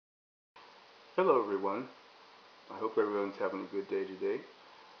Hello everyone, I hope everyone's having a good day today.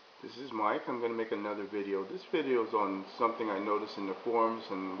 This is Mike. I'm going to make another video. This video is on something I noticed in the forums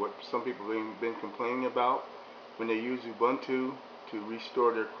and what some people have been complaining about when they use Ubuntu to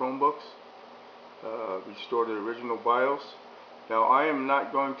restore their Chromebooks, restore the original BIOS. Now I am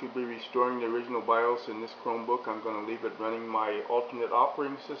not going to be restoring the original BIOS in this Chromebook. I'm going to leave it running my alternate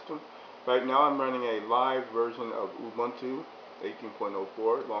operating system. Right now I'm running a live version of Ubuntu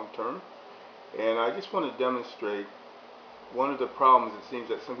 18.04 long term. And I just want to demonstrate one of the problems it seems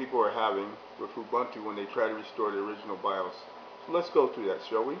that some people are having with Ubuntu when they try to restore the original BIOS. So let's go through that,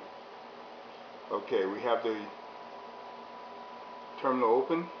 shall we? Okay, we have the terminal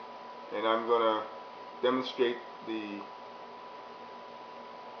open, and I'm going to demonstrate the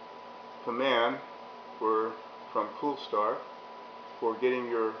command from CoolStar for getting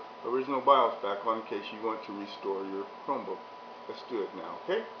your original BIOS back on in case you want to restore your Chromebook. Let's do it now,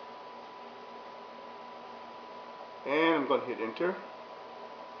 okay? And I'm going to hit enter.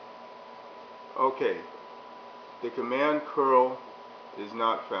 Okay, the command curl is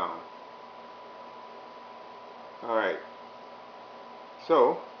not found. Alright,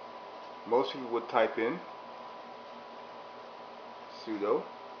 so most people would type in sudo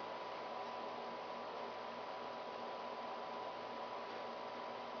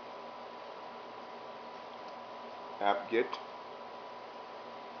apt-get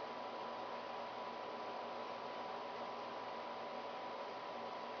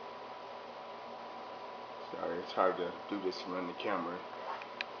Sorry, it's hard to do this and run the camera,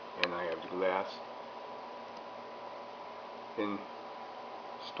 and I have the glass.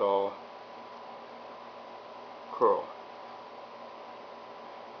 Install curl.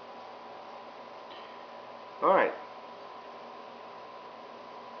 Alright.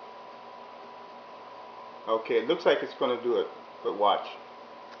 Okay, it looks like it's going to do it, but watch.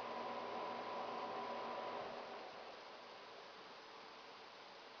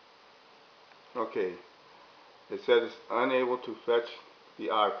 Okay. It says it's unable to fetch the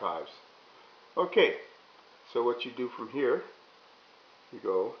archives. Okay, so what you do from here, you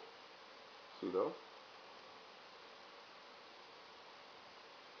go sudo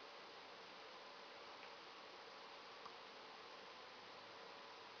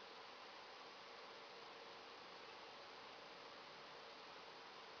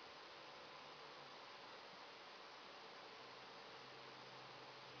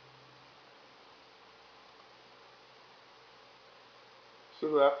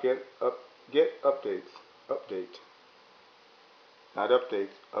apt-get update, not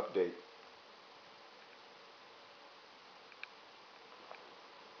updates, update.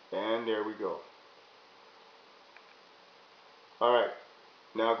 And there we go. Alright,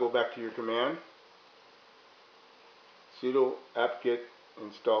 now go back to your command. Sudo apt-get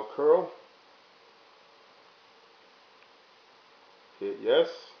install curl. Hit yes.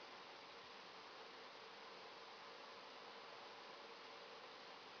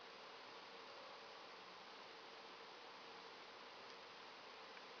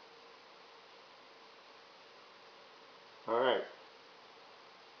 Alright,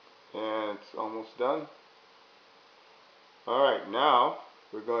 and it's almost done. Alright, now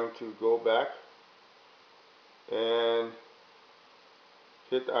we're going to go back and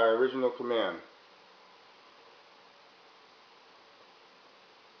hit our original command.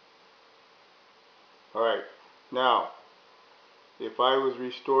 Alright, now if I was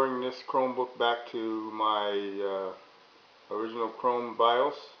restoring this Chromebook back to my original Chrome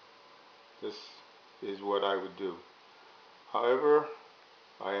BIOS, this is what I would do. However,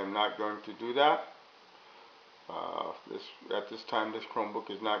 I am not going to do that. At this time, this Chromebook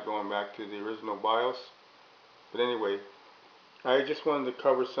is not going back to the original BIOS. But anyway, I just wanted to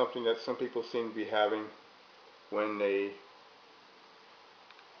cover something that some people seem to be having when they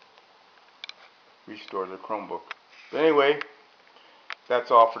restore their Chromebook. But anyway,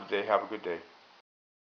 that's all for today. Have a good day.